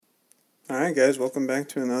Alright guys, welcome back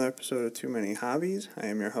to another episode of Too Many Hobbies. I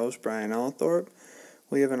am your host, Brian Ellithorpe.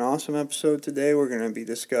 We have an awesome episode today. We're going to be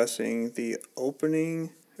discussing the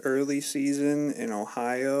opening early season in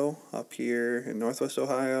Ohio, up here in Northwest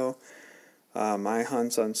Ohio. My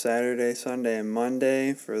hunts on Saturday, Sunday, and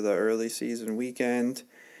Monday for the early season weekend.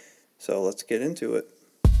 So let's get into it.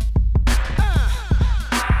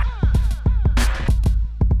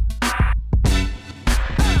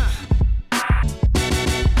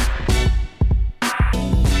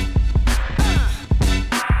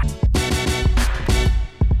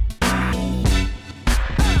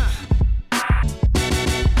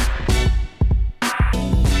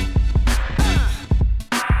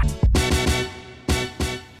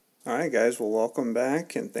 Alright guys, well welcome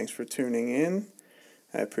back and thanks for tuning in.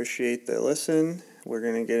 I appreciate the listen. We're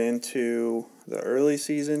going to get into the early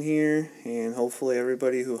season here, and hopefully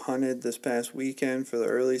everybody who hunted this past weekend for the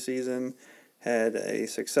early season had a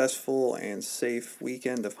successful and safe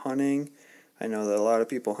weekend of hunting. I know that a lot of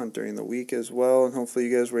people hunt during the week as well, and hopefully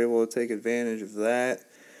you guys were able to take advantage of that.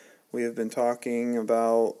 We have been talking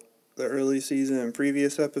about the early season in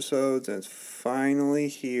previous episodes, and it's finally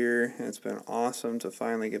here, and it's been awesome to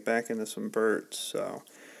finally get back into some birds. So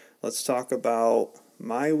let's talk about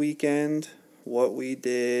my weekend, what we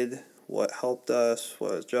did, what helped us,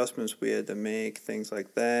 what adjustments we had to make, things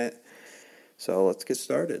like that. So let's get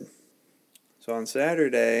started. So on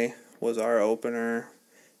Saturday was our opener,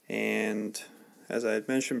 and as I had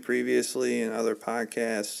mentioned previously in other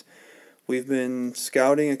podcasts, we've been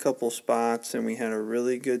scouting a couple spots, and we had a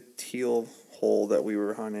really good teal hole that we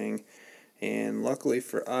were hunting. And luckily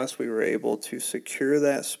for us, we were able to secure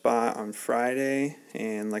that spot on Friday.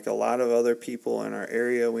 And like a lot of other people in our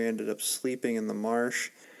area, we ended up sleeping in the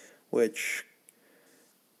marsh, which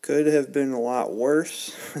could have been a lot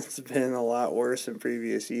worse. It's been a lot worse in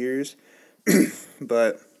previous years.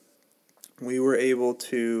 But we were able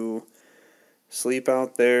to sleep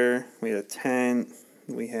out there. We had a tent.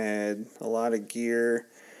 We had a lot of gear,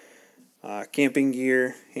 camping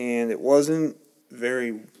gear, and it was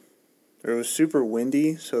super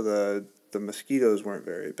windy, so the mosquitoes weren't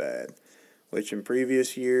very bad, which in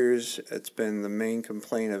previous years, it's been the main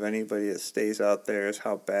complaint of anybody that stays out there is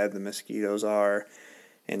how bad the mosquitoes are,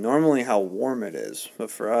 and normally how warm it is.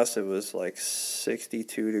 But for us, it was like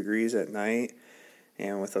 62 degrees at night,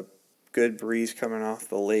 and with a good breeze coming off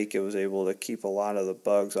the lake, it was able to keep a lot of the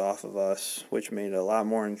bugs off of us, which made it a lot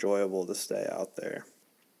more enjoyable to stay out there.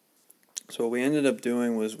 So what we ended up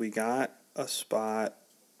doing was we got our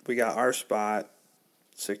spot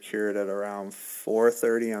secured at around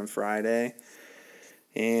 4:30 on Friday,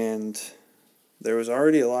 and there was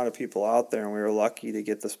already a lot of people out there, and we were lucky to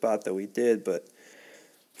get the spot that we did. But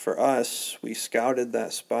for us, we scouted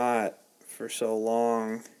that spot for so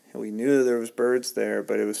long, and we knew there was birds there,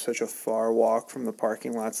 but it was such a far walk from the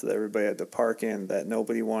parking lots that everybody had to park in that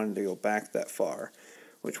nobody wanted to go back that far,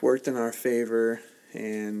 which worked in our favor,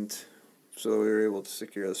 and so we were able to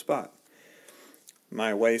secure the spot.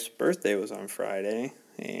 My wife's birthday was on Friday,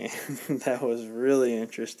 and that was really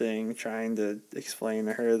interesting, trying to explain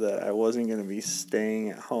to her that I wasn't going to be staying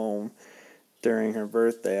at home during her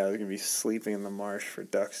birthday. I was going to be sleeping in the marsh for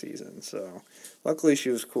duck season. So luckily she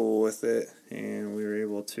was cool with it, and we were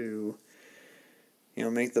able to,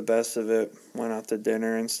 make the best of it. Went out to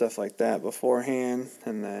dinner and stuff like that beforehand,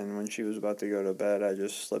 and then when she was about to go to bed, I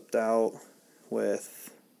just slipped out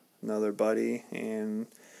with another buddy, and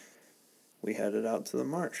we headed out to the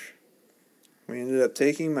marsh. We ended up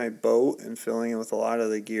taking my boat and filling it with a lot of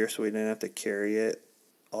the gear so we didn't have to carry it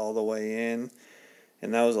all the way in.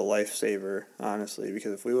 And that was a lifesaver, honestly,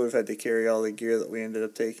 because if we would have had to carry all the gear that we ended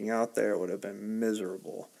up taking out there, it would have been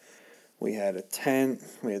miserable. We had a tent.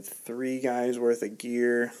 We had 3 guys worth of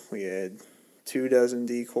gear. We had 24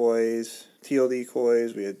 decoys, teal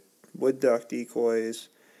decoys. We had wood duck decoys,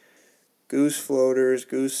 goose floaters,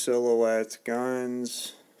 goose silhouettes,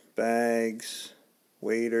 guns, bags,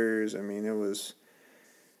 waders. I mean, it was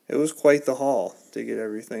quite the haul to get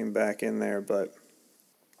everything back in there, but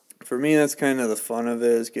for me, that's kind of the fun of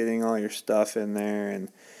it, is getting all your stuff in there and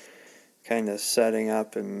kind of setting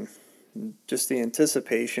up, and just the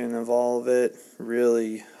anticipation of all of it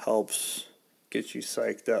really helps get you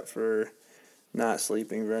psyched up for not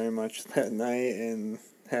sleeping very much that night and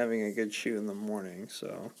having a good shoot in the morning.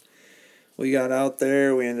 So we got out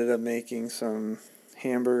there, we ended up making some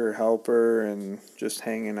hamburger helper and just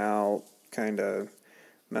hanging out, kind of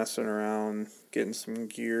messing around, getting some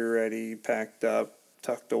gear ready, packed up,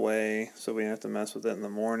 tucked away, so we didn't have to mess with it in the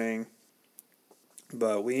morning.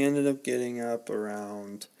 But we ended up getting up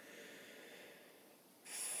around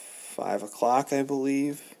 5 o'clock, I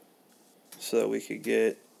believe, so that we could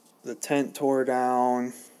get the tent tore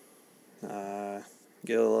down,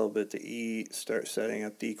 get a little bit to eat, start setting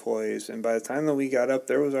up decoys, and by the time that we got up,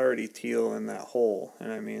 there was already teal in that hole.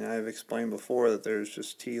 And I mean, I've explained before that there's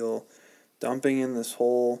just teal dumping in this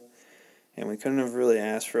hole, and we couldn't have really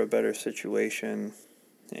asked for a better situation.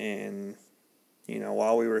 And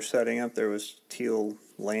while we were setting up, there was teal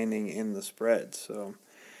landing in the spread, so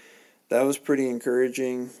that was pretty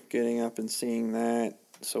encouraging, getting up and seeing that.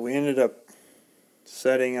 So we ended up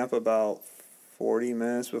setting up about 40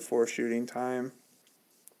 minutes before shooting time,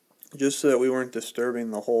 just so that we weren't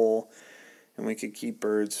disturbing the hole and we could keep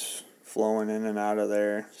birds flowing in and out of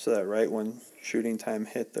there, so that right when shooting time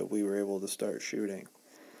hit that we were able to start shooting.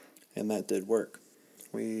 And that did work.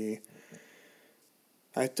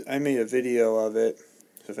 I made a video of it,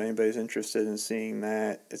 so if anybody's interested in seeing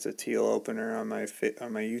that, it's a teal opener on my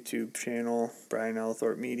YouTube channel, Brian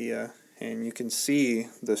Ellithorpe Media, and you can see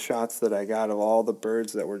the shots that I got of all the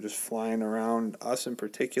birds that were just flying around us in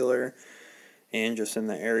particular, and just in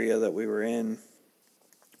the area that we were in.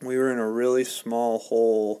 We were in a really small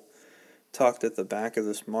hole tucked at the back of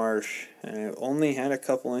this marsh, and it only had a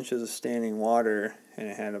couple inches of standing water, and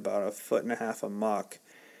it had about 1.5 feet of muck.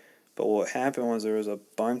 But what happened was there was a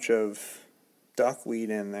bunch of duckweed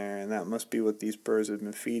in there, and that must be what these birds have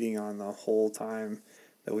been feeding on the whole time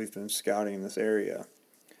that we've been scouting this area.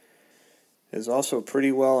 It's also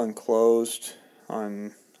pretty well enclosed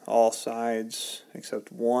on all sides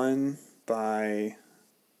except one by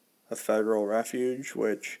a federal refuge,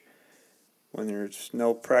 which when there's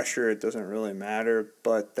no pressure it doesn't really matter,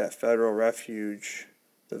 but that federal refuge,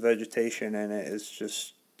 the vegetation in it is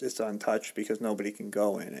just, it's untouched because nobody can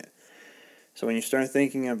go in it. So when you start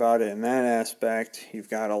thinking about it in that aspect, you've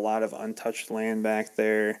got a lot of untouched land back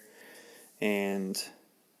there, and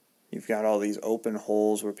you've got all these open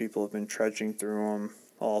holes where people have been trudging through them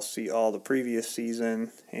all the previous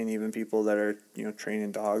season, and even people that are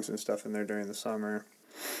training dogs and stuff in there during the summer.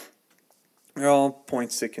 They're all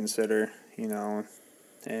points to consider,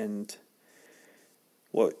 and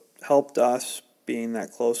what helped us being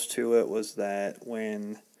that close to it was that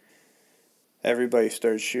when everybody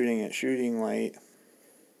started shooting at shooting light,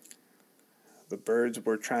 the birds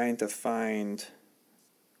were trying to find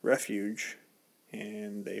refuge,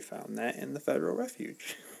 and they found that in the federal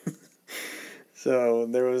refuge. So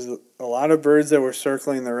there was a lot of birds that were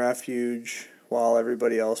circling the refuge while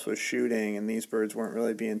everybody else was shooting, and these birds weren't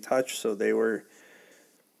really being touched, so they were,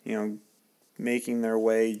 making their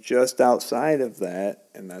way just outside of that,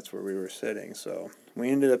 and that's where we were sitting. So we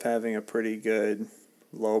ended up having a pretty good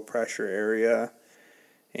low pressure area,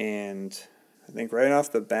 and I think right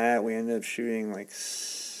off the bat we ended up shooting like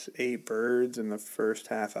 8 birds in the first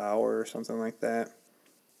half hour or something like that.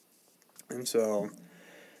 And so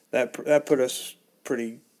that put us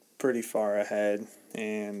pretty far ahead.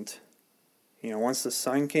 And once the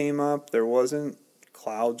sun came up, there wasn't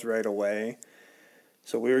clouds right away,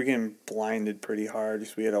 so we were getting blinded pretty hard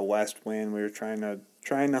because we had a west wind. We were trying to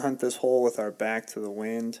hunt this hole with our back to the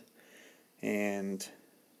wind, and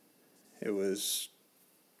it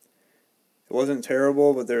wasn't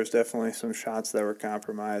terrible, but there was definitely some shots that were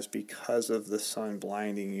compromised because of the sun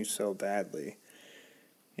blinding you so badly.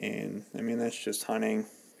 And I mean, that's just hunting,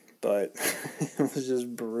 but it was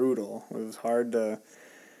just brutal. It was hard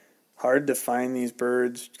to find these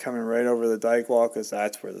birds coming right over the dike wall because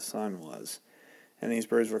that's where the sun was. And these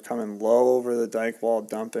birds were coming low over the dike wall,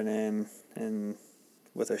 dumping in, and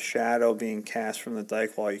with a shadow being cast from the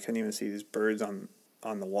dike wall, you couldn't even see these birds on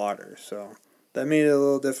the water. So that made it a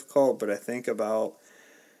little difficult, but I think about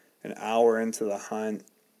an hour into the hunt,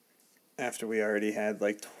 after we already had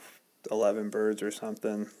like 11 birds or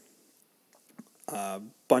something, a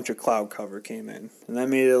bunch of cloud cover came in. And that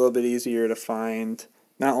made it a little bit easier to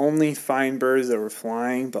not only find birds that were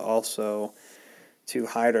flying, but also to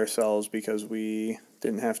hide ourselves, because we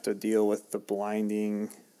didn't have to deal with the blinding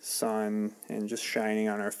sun and just shining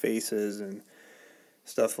on our faces and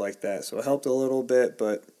stuff like that. So it helped a little bit,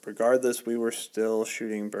 but regardless, we were still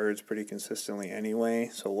shooting birds pretty consistently anyway,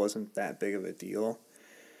 so it wasn't that big of a deal.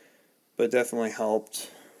 But it definitely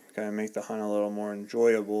helped kind of make the hunt a little more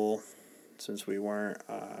enjoyable, since we weren't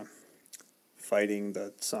fighting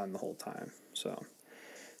the sun the whole time. So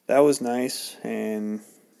that was nice. And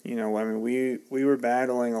we were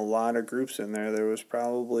battling a lot of groups in there. There was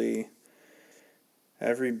probably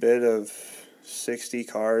every bit of 60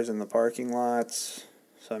 cars in the parking lots.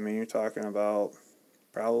 So, you're talking about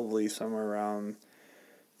probably somewhere around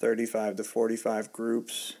 35 to 45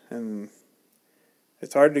 groups. And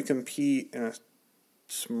it's hard to compete in a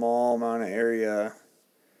small amount of area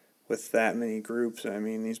with that many groups.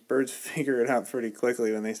 These birds figure it out pretty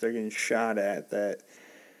quickly when they start getting shot at, that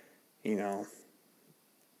you know,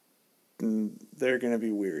 they're going to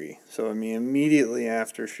be weary. So, I mean, immediately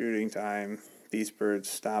after shooting time, these birds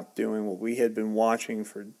stopped doing what we had been watching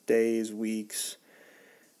for days, weeks,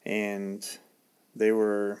 and they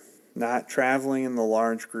were not traveling in the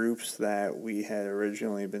large groups that we had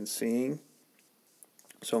originally been seeing.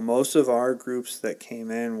 So most of our groups that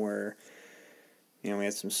came in were, we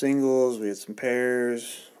had some singles, we had some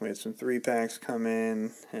pairs, we had some 3-packs come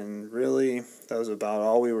in, and really that was about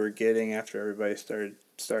all we were getting after everybody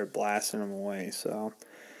started blasting them away. So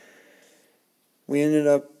we ended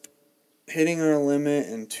up hitting our limit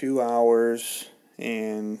in 2 hours,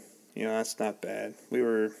 and that's not bad. We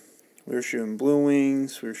were shooting blue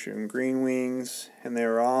wings, we were shooting green wings, and they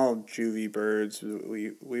were all juvie birds.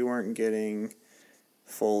 We weren't getting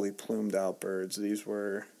fully plumed out birds. These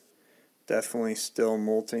were definitely still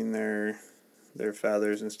molting their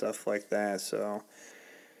feathers and stuff like that. So,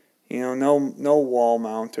 no wall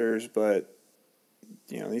mounters, but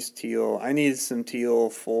these teal, I needed some teal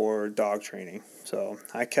for dog training. So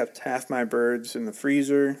I kept half my birds in the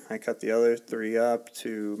freezer. I cut the other 3 up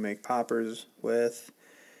to make poppers with,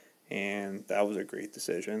 and that was a great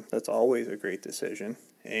decision. That's always a great decision.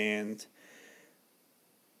 And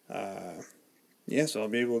so I'll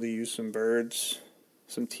be able to use some birds,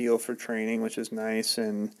 some teal for training, which is nice.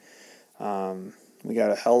 And we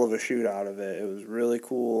got a hell of a shoot out of it. It was really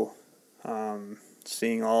cool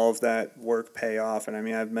seeing all of that work pay off. And I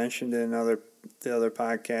mean, I've mentioned in the other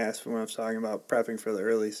podcast when I was talking about prepping for the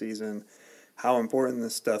early season how important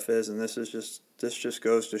this stuff is, and this just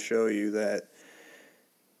goes to show you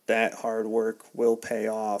that hard work will pay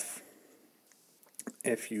off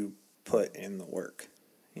if you put in the work.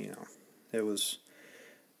 It was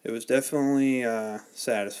definitely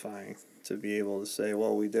satisfying to be able to say,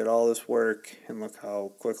 well, we did all this work and look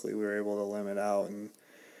how quickly we were able to limit out, and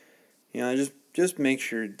just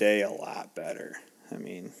makes your day a lot better. I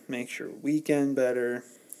mean, makes your weekend better,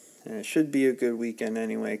 and it should be a good weekend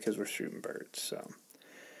anyway because we're shooting birds. So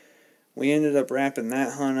we ended up wrapping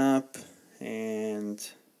that hunt up, and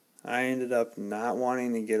I ended up not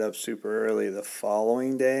wanting to get up super early the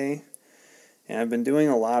following day. And I've been doing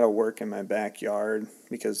a lot of work in my backyard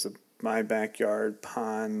because my backyard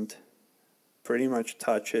pond pretty much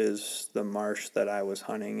touches the marsh that I was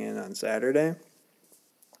hunting in on Saturday.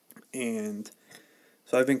 And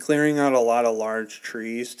so I've been clearing out a lot of large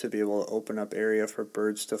trees to be able to open up area for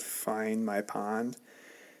birds to find my pond.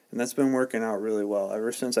 And that's been working out really well.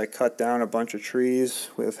 Ever since I cut down a bunch of trees,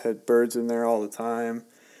 we've had birds in there all the time.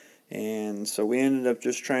 And so we ended up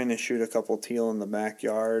just trying to shoot a couple teal in the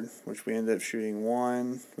backyard, which we ended up shooting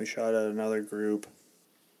 1. We shot at another group.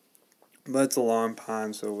 But it's a long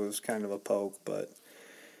pond, so it was kind of a poke. But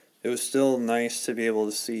it was still nice to be able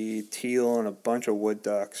to see teal and a bunch of wood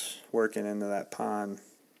ducks working into that pond.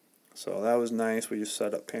 So that was nice. We just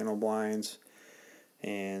set up panel blinds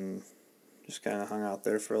and just kind of hung out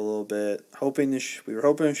there for a little bit. We were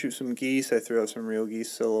hoping to shoot some geese. I threw out some real geese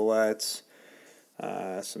silhouettes.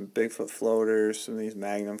 Some Bigfoot floaters, some of these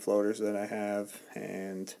Magnum floaters that I have,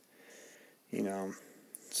 and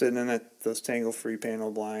sitting in those tangle-free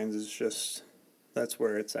panel blinds is that's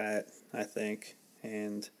where it's at, I think.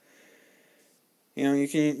 And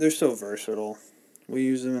they're so versatile. We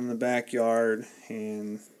use them in the backyard,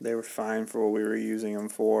 and they were fine for what we were using them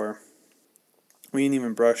for. We didn't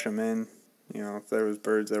even brush them in. If there was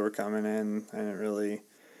birds that were coming in, I didn't really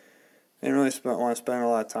want to spend a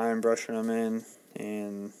lot of time brushing them in.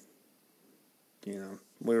 And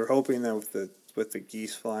we were hoping that with the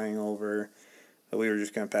geese flying over, that we were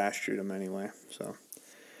just gonna pass shoot them anyway. So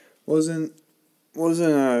wasn't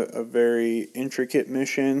a very intricate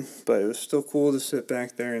mission, but it was still cool to sit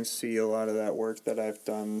back there and see a lot of that work that I've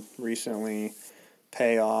done recently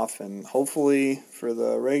pay off. And hopefully for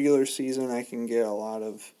the regular season, I can get a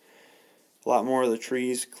lot more of the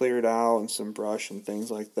trees cleared out and some brush and things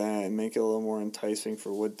like that, and make it a little more enticing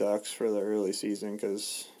for wood ducks for the early season,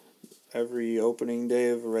 because every opening day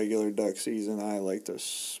of a regular duck season, I like to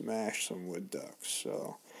smash some wood ducks.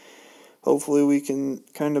 So hopefully we can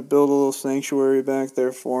kind of build a little sanctuary back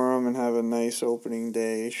there for them and have a nice opening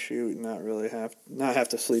day shoot, and not have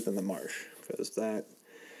to sleep in the marsh, because that,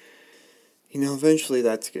 eventually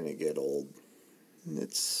that's going to get old.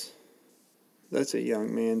 That's a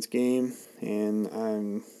young man's game, and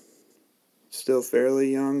I'm still fairly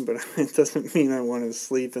young, but it doesn't mean I want to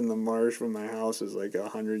sleep in the marsh when my house is like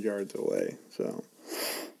 100 yards away. So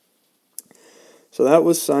that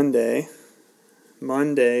was Sunday.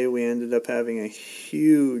 Monday, we ended up having a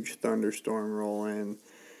huge thunderstorm roll in.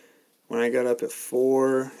 When I got up at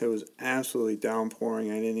 4, it was absolutely downpouring.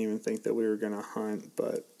 I didn't even think that we were going to hunt,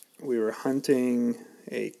 but we were hunting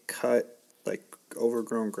a cut, like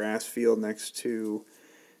overgrown grass field next to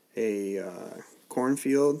a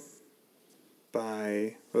cornfield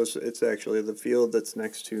it's actually the field that's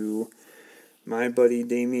next to my buddy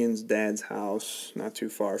Damien's dad's house, not too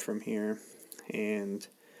far from here. And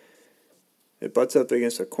it butts up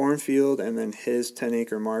against a cornfield, and then his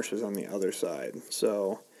 10-acre marsh is on the other side.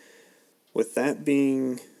 So with that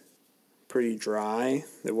being pretty dry,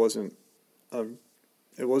 it wasn't a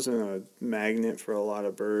magnet for a lot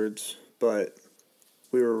of birds, but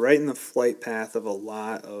we were right in the flight path of a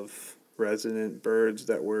lot of resident birds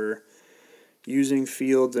that were using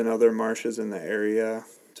fields and other marshes in the area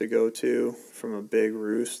to go to from a big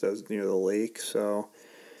roost that was near the lake. So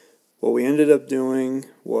what we ended up doing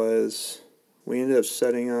was we ended up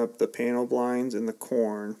setting up the panel blinds in the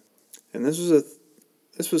corn, and this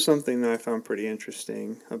was something that I found pretty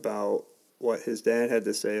interesting about what his dad had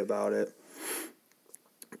to say about it.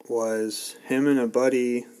 Was him and a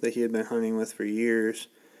buddy that he had been hunting with for years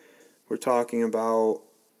were talking about,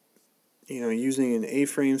 using an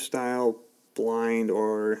A-frame style blind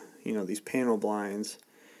or, these panel blinds,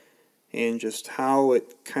 and just how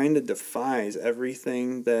it kind of defies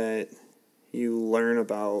everything that you learn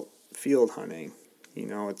about field hunting.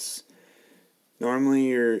 It's normally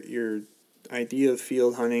your idea of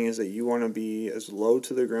field hunting is that you want to be as low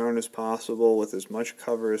to the ground as possible with as much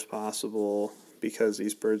cover as possible because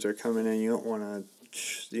these birds are coming in. You don't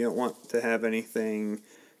want to have anything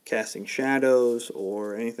casting shadows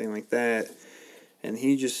or anything like that. And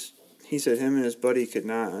he said him and his buddy could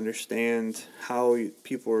not understand how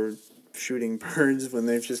people are shooting birds when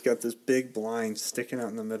they've just got this big blind sticking out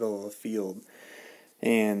in the middle of a field.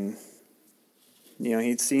 And,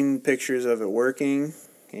 he'd seen pictures of it working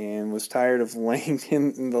and was tired of laying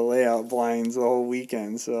in the layout blinds the whole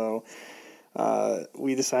weekend. So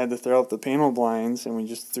we decided to throw up the panel blinds, and we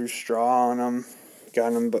just threw straw on them,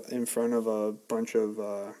 got them in front of a bunch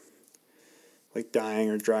of dying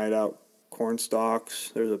or dried out corn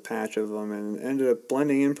stalks. There's a patch of them, and it ended up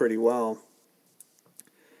blending in pretty well.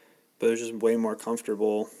 But it was just way more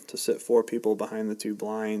comfortable to sit 4 people behind the 2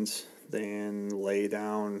 blinds than lay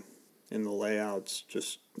down in the layouts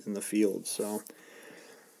just in the field. So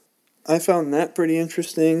I found that pretty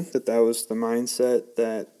interesting, that was the mindset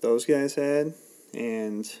that those guys had,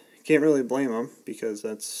 and can't really blame them because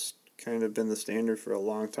that's kind of been the standard for a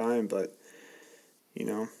long time. But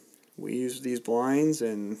we used these blinds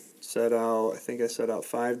and I think I set out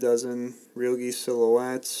 5 dozen real geese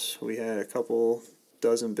silhouettes. We had a couple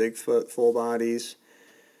dozen Bigfoot full bodies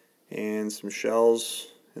and some shells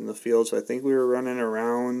in the field. So I think we were running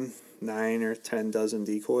around 9 or 10 dozen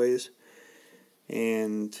decoys,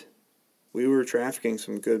 and we were trafficking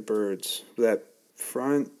some good birds. That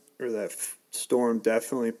storm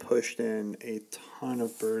definitely pushed in a ton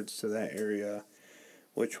of birds to that area,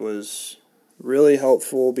 which was really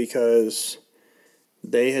helpful because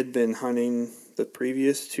they had been hunting the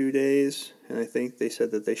previous 2 days, and I think they said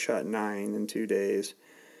that they shot 9 in 2 days.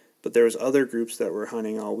 But there was other groups that were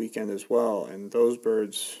hunting all weekend as well, and those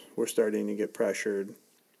birds were starting to get pressured.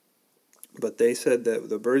 But they said that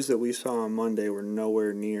the birds that we saw on Monday were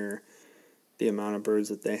nowhere near the amount of birds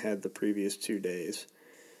that they had the previous 2 days.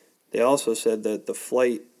 They also said that the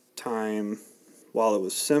flight time, while it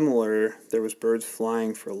was similar, there was birds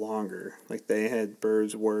flying for longer. Like they had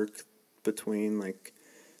birds work between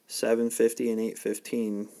 7:50 and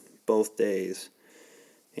 8:15 both days.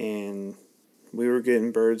 And we were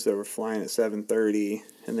getting birds that were flying at 7:30,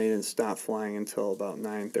 and they didn't stop flying until about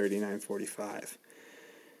 9:30, 9:45.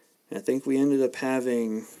 And I think we ended up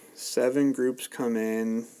having 7 groups come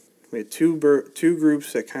in. We had two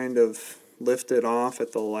groups that kind of lifted off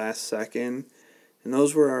at the last second, and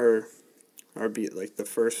those were the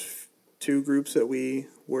first 2 groups that we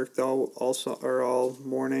worked all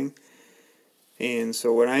morning. And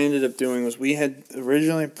so what I ended up doing was we had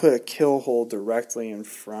originally put a kill hole directly in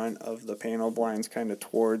front of the panel blinds, kind of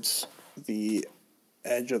towards the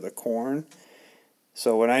edge of the corn.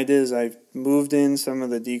 So what I did is I moved in some of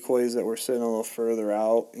the decoys that were sitting a little further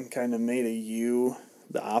out and kind of made a U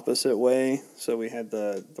the opposite way. So we had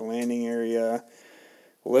the landing area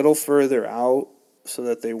a little further out so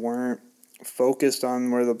that they weren't focused on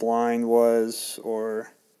where the blind was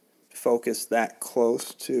or focused that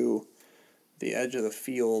close to the edge of the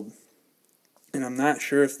field. And I'm not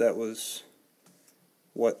sure if that was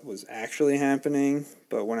what was actually happening,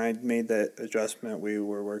 but when I made that adjustment, we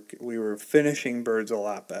were finishing birds a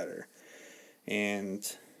lot better. And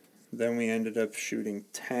then we ended up shooting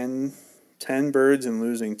 10 birds and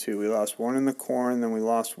losing 2. We lost 1 in the corn, then we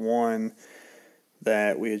lost 1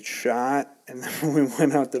 that we had shot, and then when we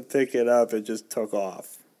went out to pick it up, it just took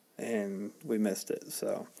off. and we missed it.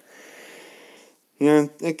 So,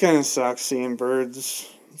 it kind of sucks seeing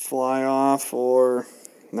birds fly off or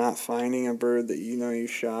not finding a bird that you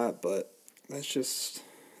shot, but that's just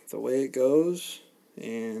the way it goes.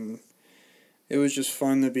 And it was just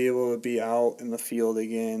fun to be able to be out in the field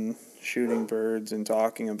again, shooting birds and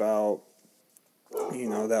talking about,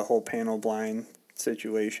 that whole panel blind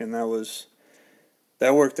situation.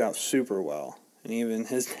 That worked out super well. And even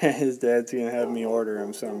his dad's going to have me order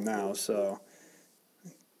him some now, so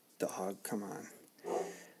dog, come on.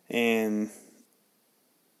 And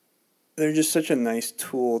they're just such a nice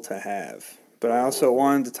tool to have. But I also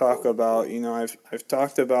wanted to talk about, I've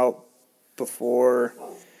talked about before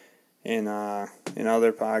in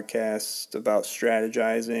other podcasts about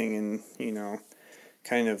strategizing and,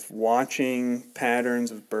 kind of watching patterns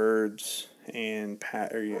of birds and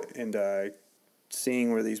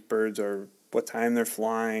seeing where these birds are, what time they're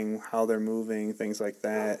flying, how they're moving, things like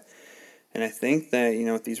that. And I think that,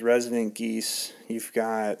 with these resident geese, you've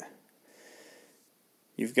got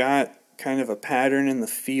kind of a pattern in the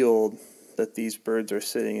field that these birds are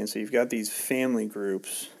sitting in. So you've got these family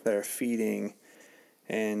groups that are feeding,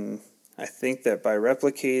 and I think that by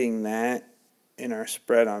replicating that in our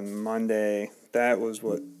spread on Monday, that was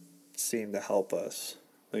what seemed to help us.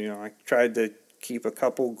 I tried to keep a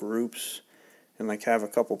couple groups and have a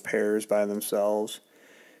couple pairs by themselves,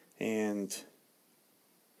 and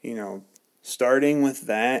starting with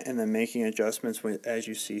that and then making adjustments as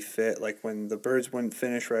you see fit. Like when the birds wouldn't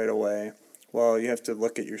finish right away, well, you have to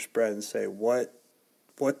look at your spread and say, what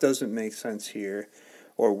doesn't make sense here,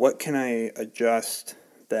 or what can I adjust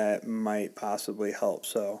that might possibly help.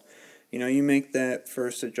 So, you make that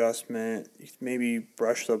first adjustment, maybe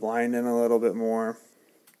brush the blind in a little bit more,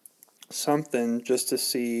 something just to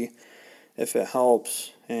see if it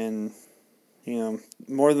helps. And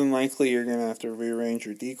more than likely you're going to have to rearrange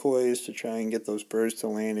your decoys to try and get those birds to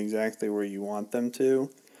land exactly where you want them to.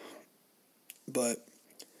 But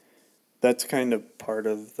that's kind of part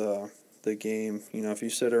of the game. If you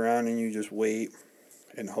sit around and you just wait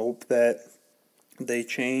and hope that they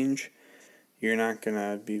change, you're not going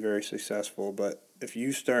to be very successful. But if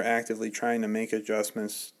you start actively trying to make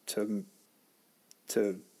adjustments to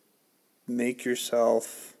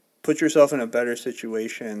put yourself in a better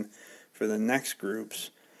situation for the next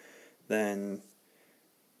groups, then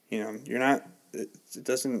it's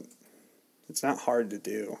not hard to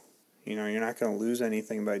do. You're not going to lose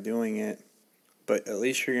anything by doing it, but at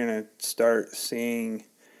least you're going to start seeing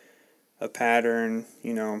a pattern,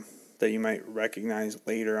 that you might recognize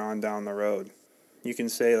later on down the road. You can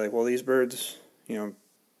say well, these birds,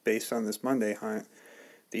 based on this Monday hunt,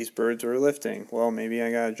 these birds are lifting. Well, maybe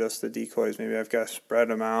I got to adjust the decoys. Maybe I've got to spread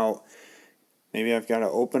them out. Maybe I've got to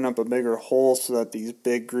open up a bigger hole so that these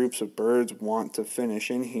big groups of birds want to finish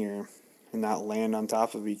in here and not land on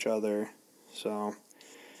top of each other. So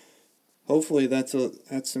hopefully that's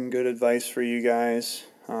some good advice for you guys.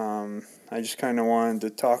 I just kind of wanted to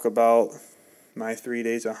talk about my 3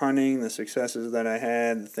 days of hunting, the successes that I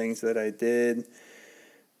had, the things that I did,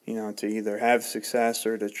 to either have success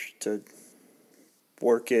or to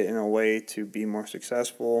work it in a way to be more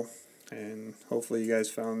successful. And hopefully you guys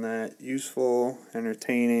found that useful,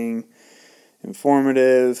 entertaining,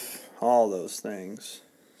 informative, all those things.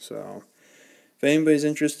 So if anybody's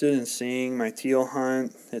interested in seeing my teal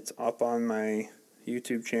hunt, it's up on my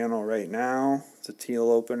YouTube channel right now. It's a teal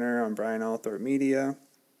opener on Brian Althorpe Media.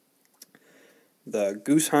 The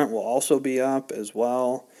goose hunt will also be up as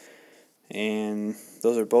well. And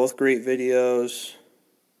those are both great videos.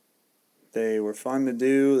 They were fun to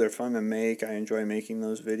do. They're fun to make. I enjoy making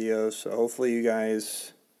those videos. So hopefully you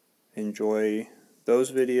guys enjoy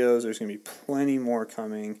those videos. There's going to be plenty more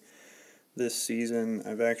coming this season.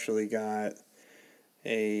 I've actually got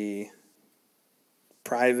a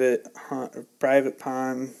private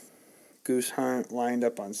pond goose hunt lined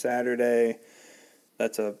up on Saturday.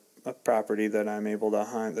 That's a property that I'm able to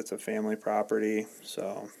hunt. That's a family property.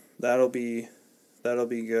 So that'll be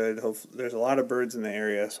good. Hopefully, there's a lot of birds in the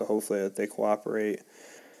area, so hopefully that they cooperate.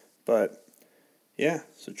 But yeah,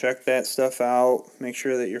 so check that stuff out. Make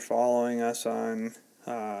sure that you're following us on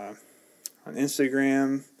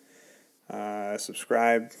Instagram.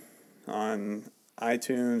 Subscribe on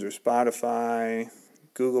iTunes or Spotify,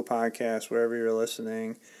 Google Podcasts, wherever you're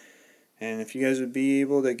listening. And if you guys would be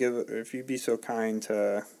able to if you'd be so kind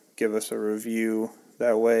to give us a review,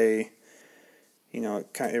 that way,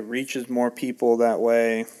 it reaches more people that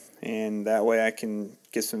way, and that way I can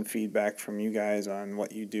get some feedback from you guys on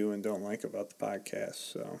what you do and don't like about the podcast.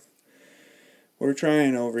 So we're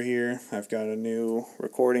trying over here. I've got a new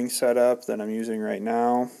recording setup that I'm using right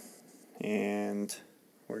now, and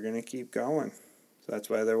we're going to keep going. So that's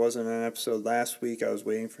why there wasn't an episode last week. I was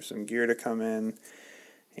waiting for some gear to come in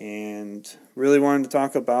and really wanted to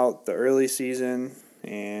talk about the early season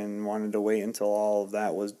and wanted to wait until all of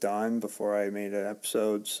that was done before I made an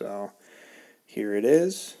episode. So here it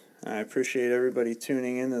is. I appreciate everybody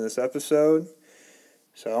tuning into this episode.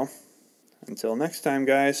 So until next time,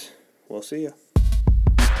 guys, we'll see you.